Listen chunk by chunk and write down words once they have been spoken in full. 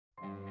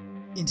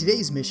In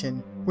today's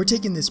mission, we're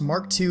taking this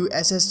Mark II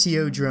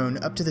SSTO drone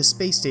up to the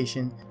space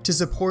station to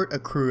support a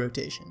crew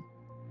rotation.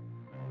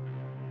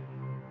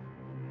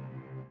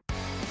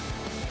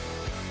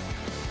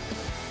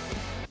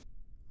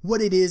 What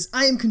it is,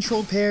 I am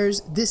Controlled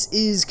Pairs, this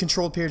is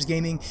Controlled Pairs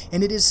Gaming,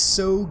 and it is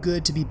so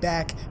good to be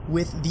back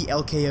with the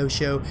LKO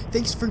show.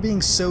 Thanks for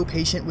being so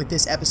patient with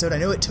this episode. I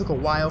know it took a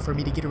while for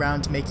me to get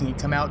around to making it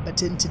come out,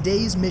 but in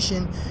today's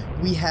mission,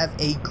 we have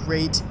a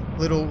great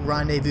little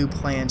rendezvous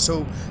plan.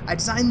 So I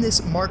designed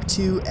this Mark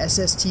II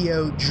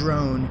SSTO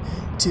drone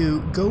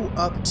to go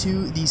up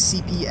to the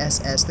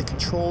CPSS, the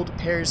Controlled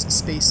Pairs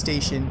Space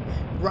Station,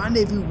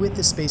 rendezvous with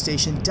the space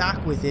station,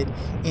 dock with it,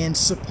 and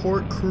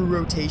support crew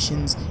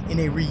rotations in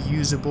a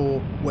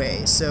reusable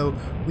way. So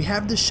we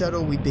have the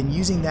shuttle, we've been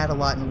using that a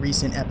lot in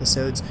recent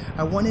episodes.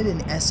 I wanted an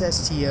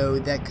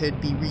SSTO that could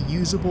be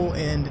reusable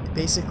and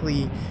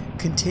basically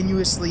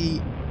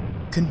continuously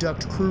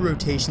conduct crew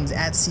rotations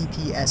at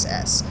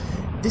CPSS.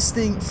 This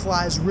thing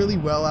flies really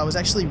well. I was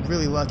actually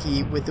really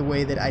lucky with the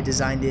way that I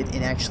designed it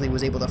and actually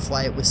was able to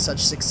fly it with such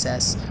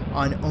success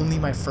on only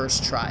my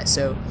first try.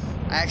 So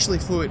I actually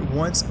flew it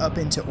once up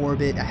into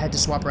orbit. I had to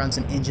swap around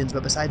some engines,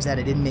 but besides that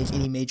I didn't make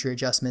any major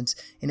adjustments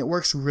and it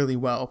works really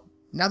well.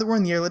 Now that we're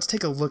in the air, let's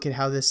take a look at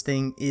how this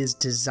thing is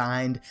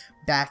designed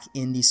back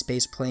in the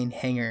spaceplane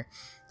hangar.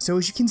 So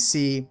as you can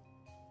see,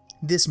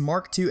 this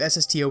Mark II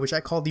SSTO, which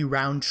I call the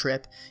round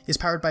trip, is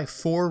powered by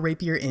 4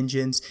 Rapier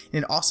engines,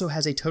 and it also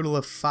has a total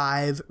of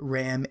 5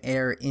 Ram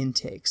air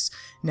intakes.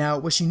 Now,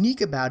 what's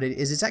unique about it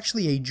is it's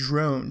actually a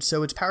drone,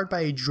 so it's powered by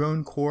a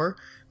drone core,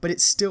 but it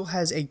still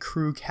has a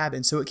crew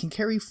cabin, so it can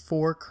carry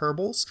 4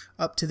 Kerbals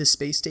up to the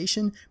space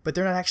station, but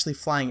they're not actually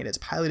flying it, it's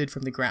piloted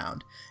from the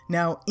ground.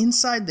 Now,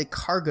 inside the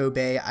cargo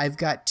bay, I've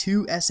got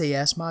 2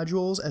 SAS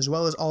modules, as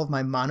well as all of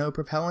my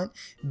monopropellant,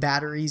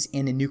 batteries,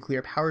 and a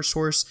nuclear power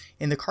source,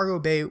 and the cargo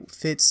bay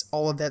fits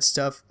all of that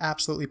stuff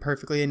absolutely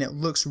perfectly, and it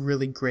looks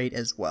really great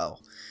as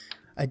well.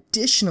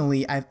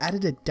 Additionally, I've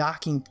added a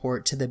docking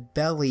port to the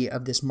belly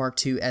of this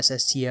Mark II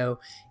SSTO,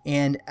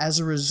 and as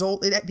a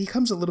result, it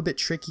becomes a little bit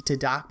tricky to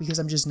dock because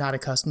I'm just not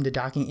accustomed to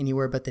docking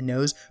anywhere but the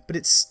nose, but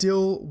it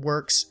still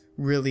works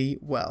really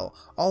well.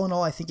 All in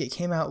all, I think it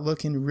came out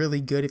looking really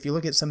good. If you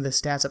look at some of the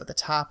stats up at the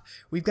top,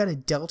 we've got a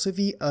delta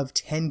V of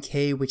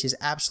 10K, which is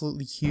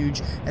absolutely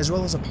huge, as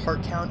well as a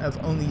part count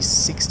of only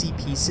 60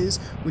 pieces,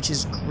 which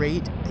is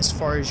great as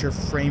far as your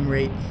frame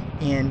rate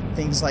and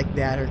things like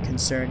that are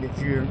concerned. If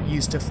you're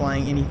used to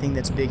flying anything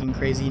that's big and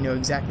crazy, you know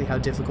exactly how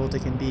difficult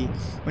it can be.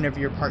 Whenever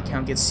your part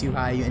count gets too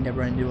high, you end up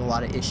running into a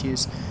lot of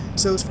issues.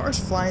 So as far as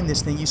flying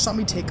this thing, you saw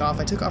me take off.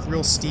 I took off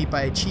real steep.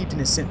 I achieved an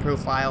ascent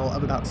profile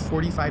of about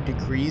 45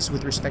 degrees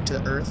with respect to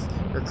the Earth,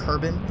 or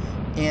Kerbin,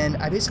 and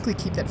I basically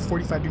keep that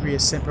 45-degree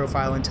ascent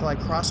profile until I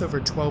cross over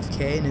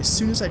 12K, and as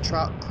soon as I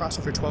cross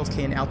over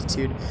 12K in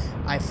altitude,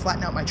 I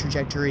flatten out my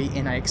trajectory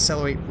and I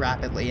accelerate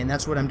rapidly, and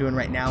that's what I'm doing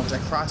right now. As I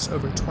cross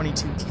over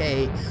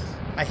 22K,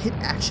 I hit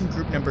action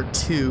group number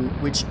 2,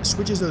 which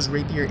switches those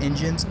Rapier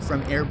engines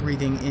from air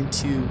breathing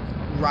into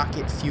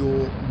rocket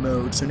fuel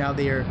mode, so now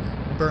they are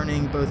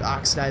burning both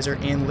oxidizer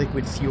and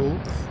liquid fuel.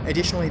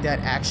 Additionally, that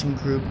action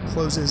group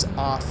closes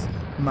off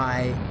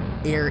my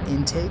air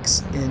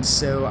intakes, and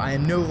so I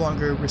am no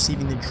longer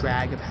receiving the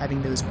drag of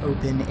having those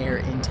open air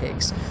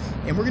intakes.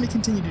 And we're going to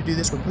continue to do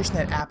this. We're pushing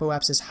that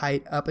apoapsis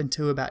height up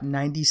into about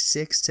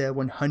 96 to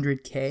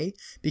 100K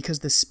because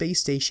the space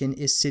station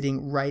is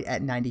sitting right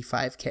at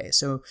 95K.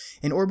 So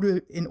in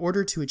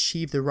order to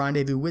achieve the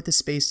rendezvous with the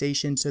space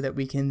station so that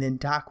we can then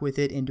dock with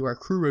it into our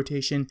crew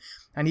rotation,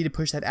 I need to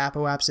push that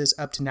apoapsis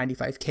up to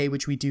 95K,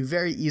 which we do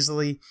very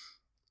easily.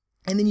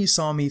 And then you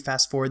saw me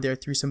fast forward there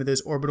through some of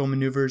those orbital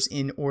maneuvers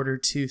in order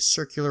to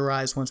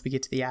circularize once we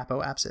get to the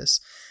apoapsis.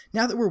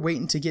 Now that we're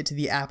waiting to get to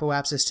the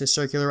apoapsis to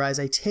circularize,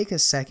 I take a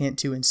second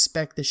to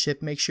inspect the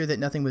ship, make sure that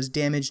nothing was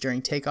damaged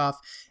during takeoff.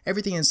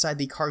 Everything inside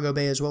the cargo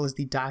bay as well as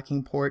the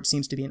docking port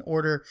seems to be in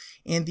order,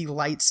 and the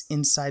lights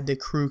inside the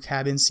crew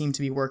cabin seem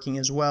to be working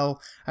as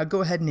well. I'll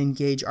go ahead and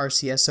engage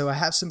RCS, so I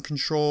have some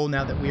control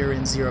now that we are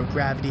in zero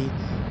gravity.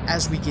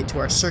 As we get to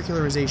our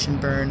circularization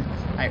burn,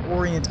 I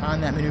orient on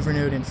that maneuver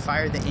node and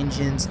fire the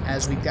engines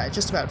as we've got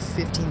just about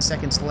 15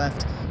 seconds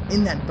left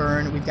in that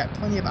burn. We've got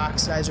plenty of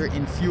oxidizer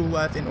and fuel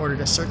left in order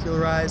to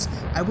circularize.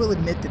 I will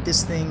admit that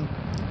this thing,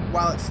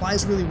 while it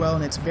flies really well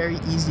and it's very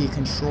easy to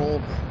control,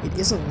 it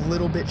is a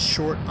little bit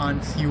short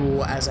on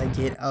fuel as I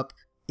get up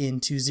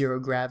into zero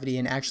gravity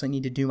and actually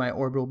need to do my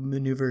orbital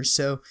maneuvers.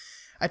 So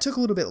I took a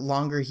little bit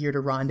longer here to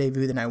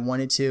rendezvous than I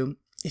wanted to.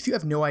 If you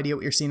have no idea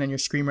what you're seeing on your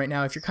screen right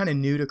now, if you're kind of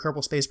new to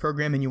Kerbal Space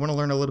Program and you want to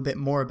learn a little bit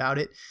more about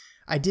it,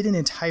 I did an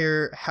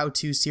entire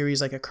how-to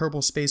series, like a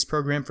Kerbal Space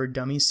Program for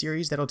Dummies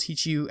series, that'll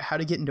teach you how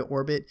to get into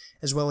orbit,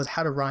 as well as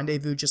how to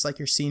rendezvous just like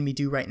you're seeing me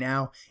do right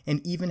now,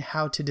 and even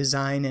how to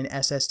design an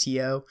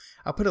SSTO.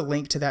 I'll put a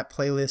link to that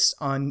playlist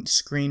on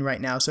screen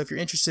right now, so if you're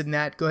interested in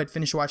that, go ahead and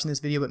finish watching this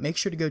video, but make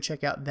sure to go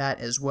check out that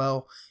as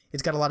well.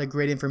 It's got a lot of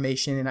great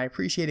information, and I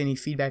appreciate any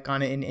feedback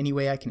on it in any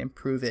way I can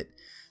improve it.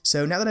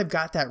 So now that I've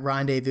got that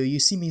rendezvous, you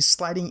see me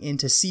sliding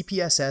into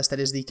CPSS, that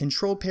is the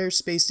Controlled Pairs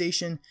Space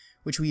Station,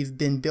 which we've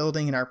been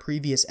building in our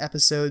previous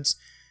episodes.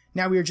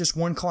 Now we are just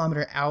 1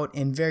 kilometer out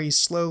and very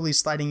slowly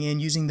sliding in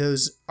using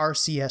those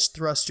RCS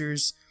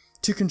thrusters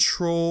to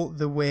control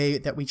the way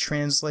that we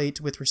translate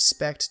with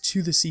respect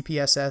to the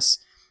CPSS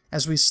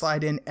as we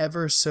slide in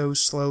ever so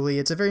slowly.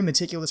 It's a very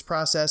meticulous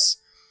process.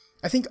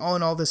 I think all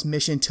in all this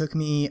mission took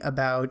me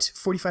about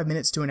 45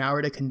 minutes to an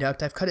hour to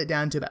conduct. I've cut it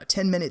down to about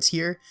 10 minutes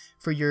here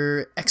for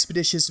your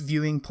expeditious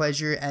viewing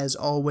pleasure as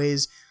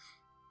always.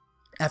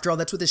 After all,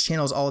 that's what this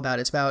channel is all about.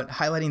 It's about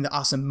highlighting the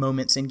awesome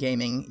moments in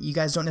gaming. You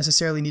guys don't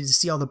necessarily need to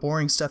see all the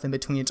boring stuff in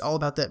between. It's all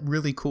about that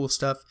really cool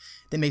stuff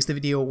that makes the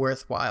video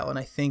worthwhile. And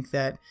I think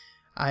that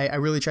I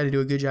really try to do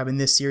a good job in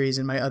this series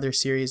and my other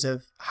series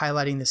of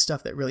highlighting the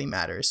stuff that really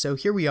matters. So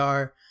here we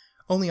are,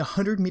 only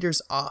 100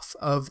 meters off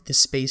of the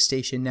space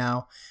station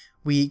now.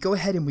 We go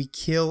ahead and we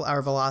kill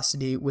our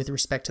velocity with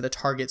respect to the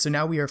target. So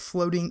now we are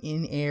floating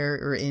in air,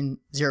 or in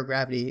zero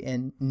gravity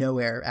and no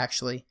air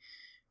actually,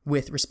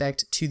 with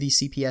respect to the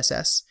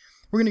CPSS.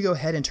 We're going to go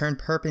ahead and turn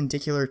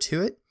perpendicular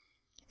to it.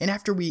 And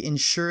after we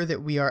ensure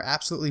that we are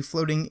absolutely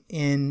floating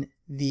in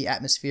the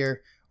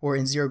atmosphere or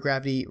in zero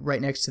gravity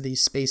right next to the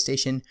space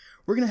station,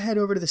 we're going to head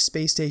over to the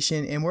space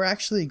station and we're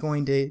actually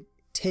going to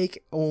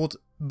take old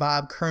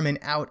Bob Kerman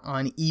out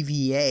on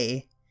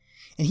EVA.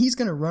 And he's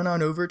going to run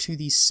on over to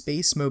the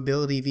space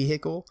mobility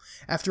vehicle.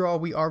 After all,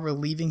 we are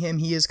relieving him.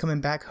 He is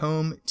coming back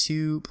home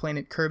to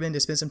planet Kerbin to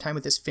spend some time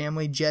with his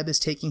family. Jeb is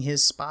taking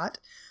his spot.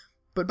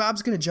 But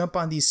Bob's going to jump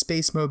on the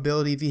space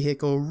mobility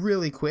vehicle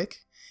really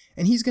quick,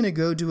 and he's going to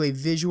go do a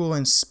visual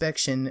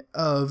inspection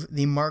of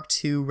the Mark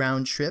II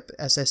round trip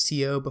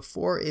SSTO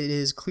before it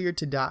is cleared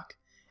to dock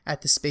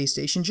at the space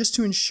station, just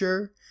to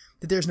ensure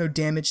that there's no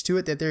damage to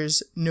it, that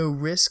there's no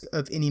risk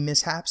of any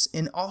mishaps,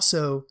 and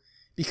also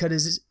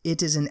because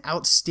it is an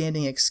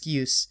outstanding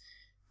excuse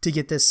to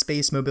get this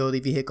space mobility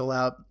vehicle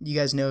out. You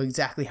guys know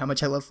exactly how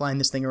much I love flying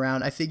this thing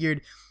around. I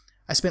figured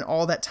I spent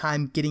all that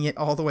time getting it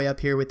all the way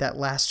up here with that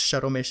last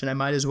shuttle mission. I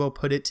might as well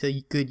put it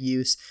to good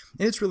use.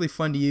 And it's really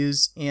fun to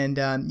use, and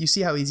you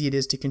see how easy it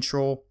is to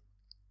control.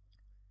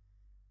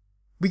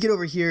 We get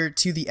over here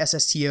to the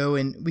SSTO,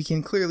 and we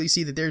can clearly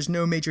see that there's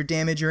no major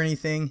damage or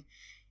anything.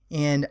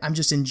 And I'm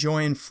just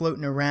enjoying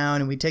floating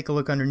around, and we take a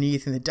look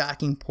underneath, and the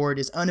docking port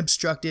is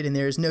unobstructed, and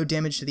there is no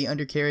damage to the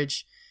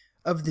undercarriage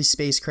of the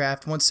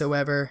spacecraft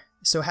whatsoever.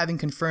 So having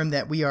confirmed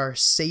that we are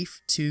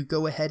safe to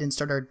go ahead and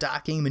start our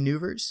docking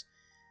maneuvers,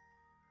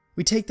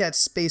 we take that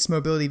space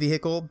mobility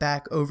vehicle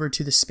back over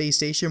to the space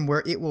station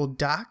where it will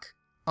dock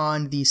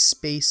on the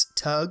space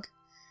tug.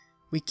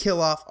 We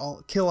kill off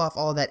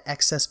all that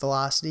excess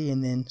velocity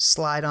and then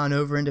slide on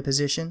over into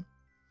position.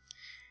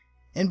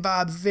 And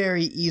Bob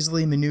very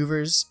easily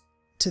maneuvers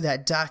to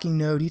that docking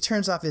node. He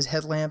turns off his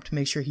headlamp to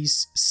make sure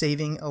he's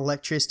saving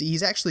electricity.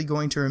 He's actually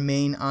going to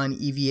remain on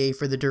EVA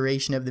for the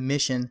duration of the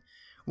mission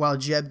while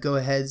Jeb go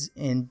ahead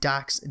and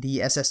docks the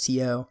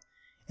SSTO.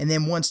 And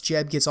then once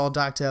Jeb gets all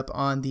docked up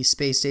on the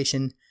space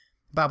station,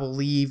 Bob will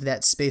leave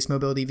that space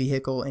mobility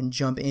vehicle and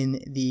jump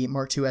in the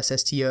Mark II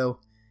SSTO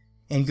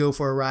and go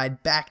for a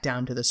ride back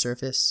down to the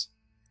surface.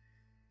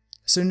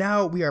 So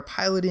now we are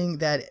piloting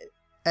that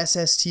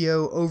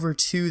SSTO over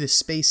to the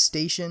space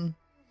station.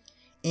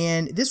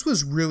 And this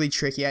was really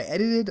tricky. I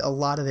edited a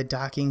lot of the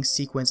docking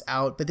sequence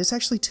out, but this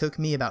actually took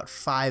me about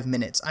 5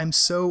 minutes. I'm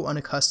so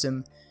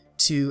unaccustomed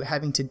to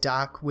having to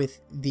dock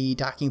with the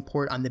docking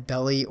port on the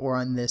belly or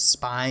on the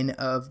spine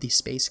of the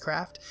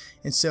spacecraft,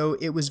 and so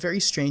it was very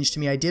strange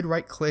to me. I did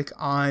right click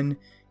on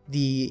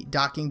the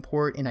docking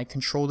port and I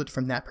controlled it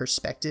from that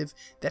perspective.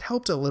 That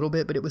helped a little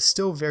bit, but it was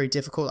still very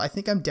difficult. I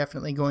think I'm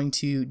definitely going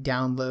to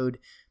download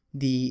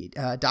the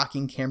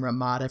docking camera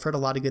mod. I've heard a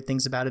lot of good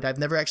things about it. I've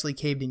never actually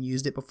caved and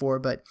used it before,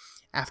 but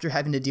after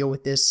having to deal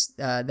with this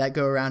that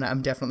go around,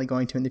 I'm definitely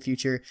going to in the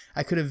future.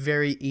 I could have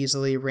very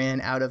easily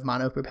ran out of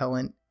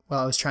monopropellant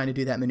while I was trying to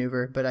do that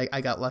maneuver, but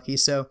I got lucky.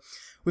 So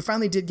we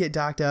finally did get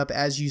docked up.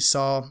 As you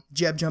saw,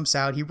 Jeb jumps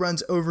out. He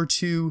runs over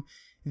to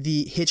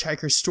the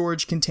hitchhiker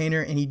storage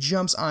container and he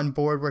jumps on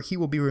board, where he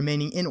will be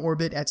remaining in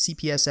orbit at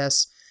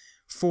CPSS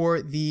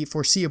for the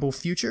foreseeable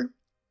future.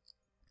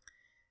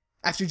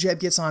 After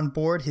Jeb gets on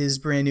board his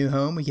brand new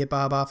home, we get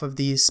Bob off of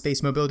the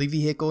space mobility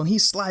vehicle and he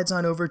slides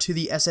on over to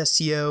the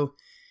SSTO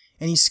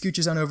and he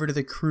scooches on over to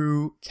the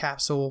crew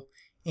capsule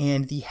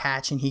and the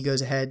hatch, and he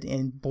goes ahead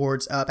and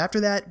boards up. After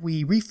that,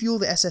 we refuel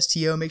the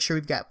SSTO, make sure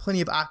we've got plenty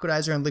of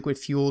aquadizer and liquid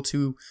fuel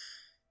to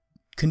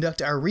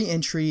conduct our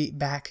re-entry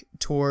back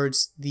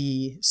towards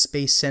the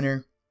Space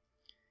Center.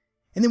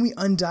 And then we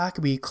undock,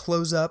 we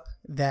close up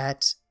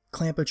that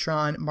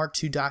Clampotron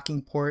Mark II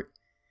docking port,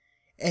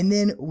 and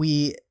then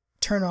we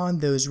turn on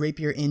those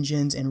Rapier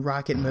engines in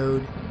rocket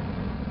mode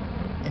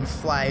and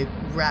fly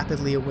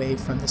rapidly away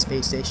from the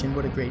space station.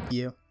 What a great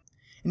view.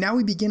 And now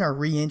we begin our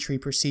re-entry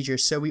procedure.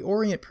 So we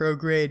orient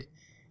prograde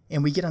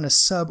and we get on a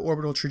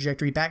suborbital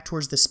trajectory back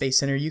towards the Space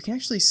Center. You can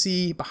actually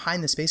see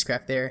behind the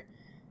spacecraft there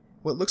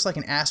what looks like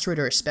an asteroid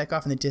or a speck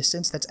off in the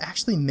distance. That's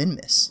actually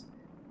Minmus,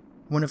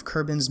 one of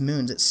Kerbin's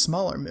moons. It's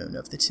smaller moon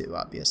of the two,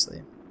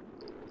 obviously.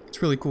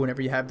 It's really cool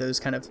whenever you have those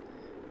kind of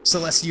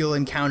celestial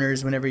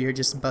encounters whenever you're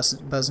just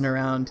buzzing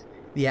around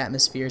the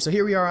atmosphere. So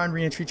here we are on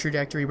re-entry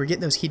trajectory. We're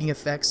getting those heating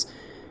effects.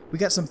 We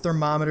got some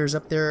thermometers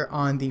up there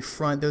on the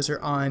front. Those are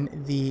on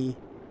the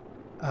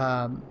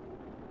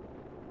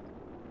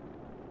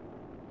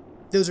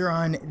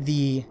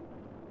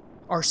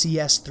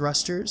RCS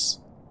thrusters.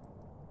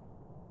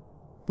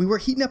 We were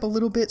heating up a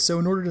little bit, so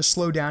in order to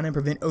slow down and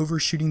prevent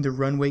overshooting the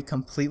runway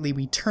completely,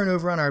 we turn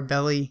over on our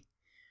belly,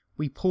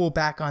 we pull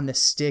back on the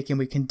stick, and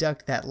we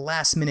conduct that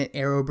last-minute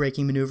aero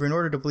braking maneuver in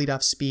order to bleed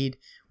off speed,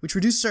 which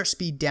reduces our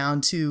speed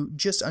down to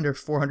just under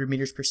 400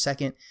 meters per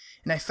second.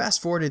 And I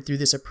fast-forwarded through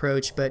this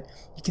approach, but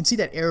you can see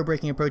that aero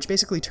braking approach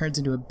basically turns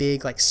into a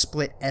big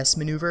split S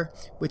maneuver,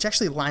 which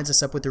actually lines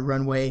us up with the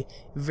runway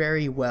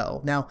very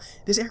well. Now,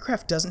 this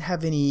aircraft doesn't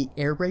have any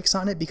air brakes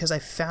on it because I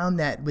found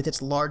that with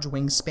its large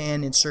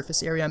wingspan and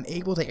surface area, I'm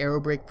able to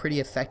aero brake pretty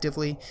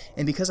effectively,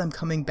 and because I'm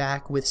coming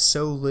back with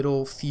so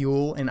little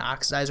fuel and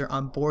oxidizer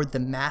on board, the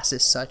mass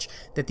is such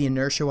that the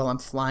inertia while I'm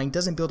flying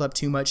doesn't build up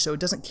too much, so it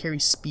doesn't carry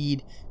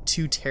speed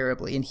too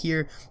terribly. And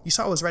here, you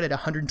saw I was right at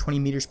 120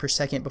 meters per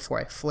second before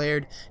I flared.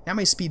 Now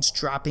my speed's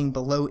dropping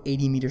below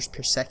 80 meters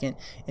per second,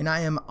 and I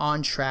am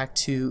on track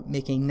to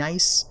make a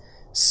nice,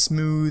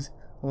 smooth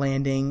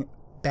landing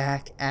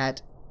back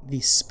at the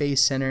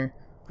Space Center,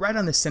 right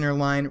on the center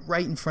line,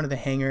 right in front of the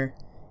hangar.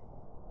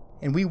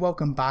 And we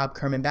welcome Bob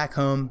Kerman back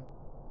home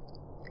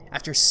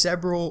after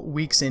several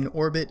weeks in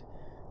orbit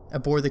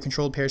aboard the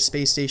Controlled Pairs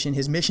space station.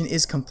 His mission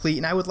is complete,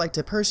 and I would like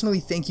to personally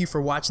thank you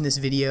for watching this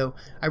video.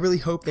 I really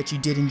hope that you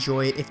did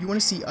enjoy it. If you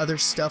want to see other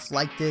stuff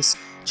like this,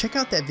 check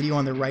out that video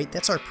on the right.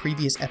 That's our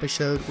previous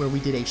episode where we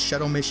did a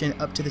shuttle mission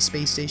up to the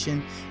space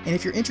station. And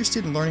if you're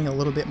interested in learning a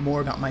little bit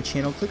more about my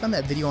channel, click on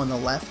that video on the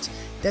left.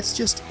 That's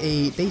just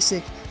a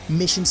basic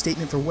mission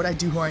statement for what I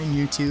do here on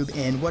YouTube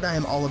and what I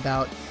am all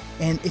about.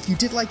 And if you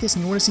did like this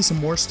and you want to see some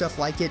more stuff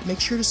like it, make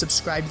sure to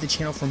subscribe to the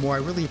channel for more. I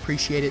really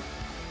appreciate it.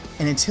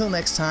 And until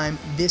next time,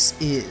 this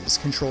is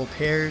Controlled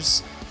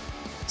Pairs,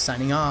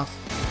 signing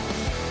off.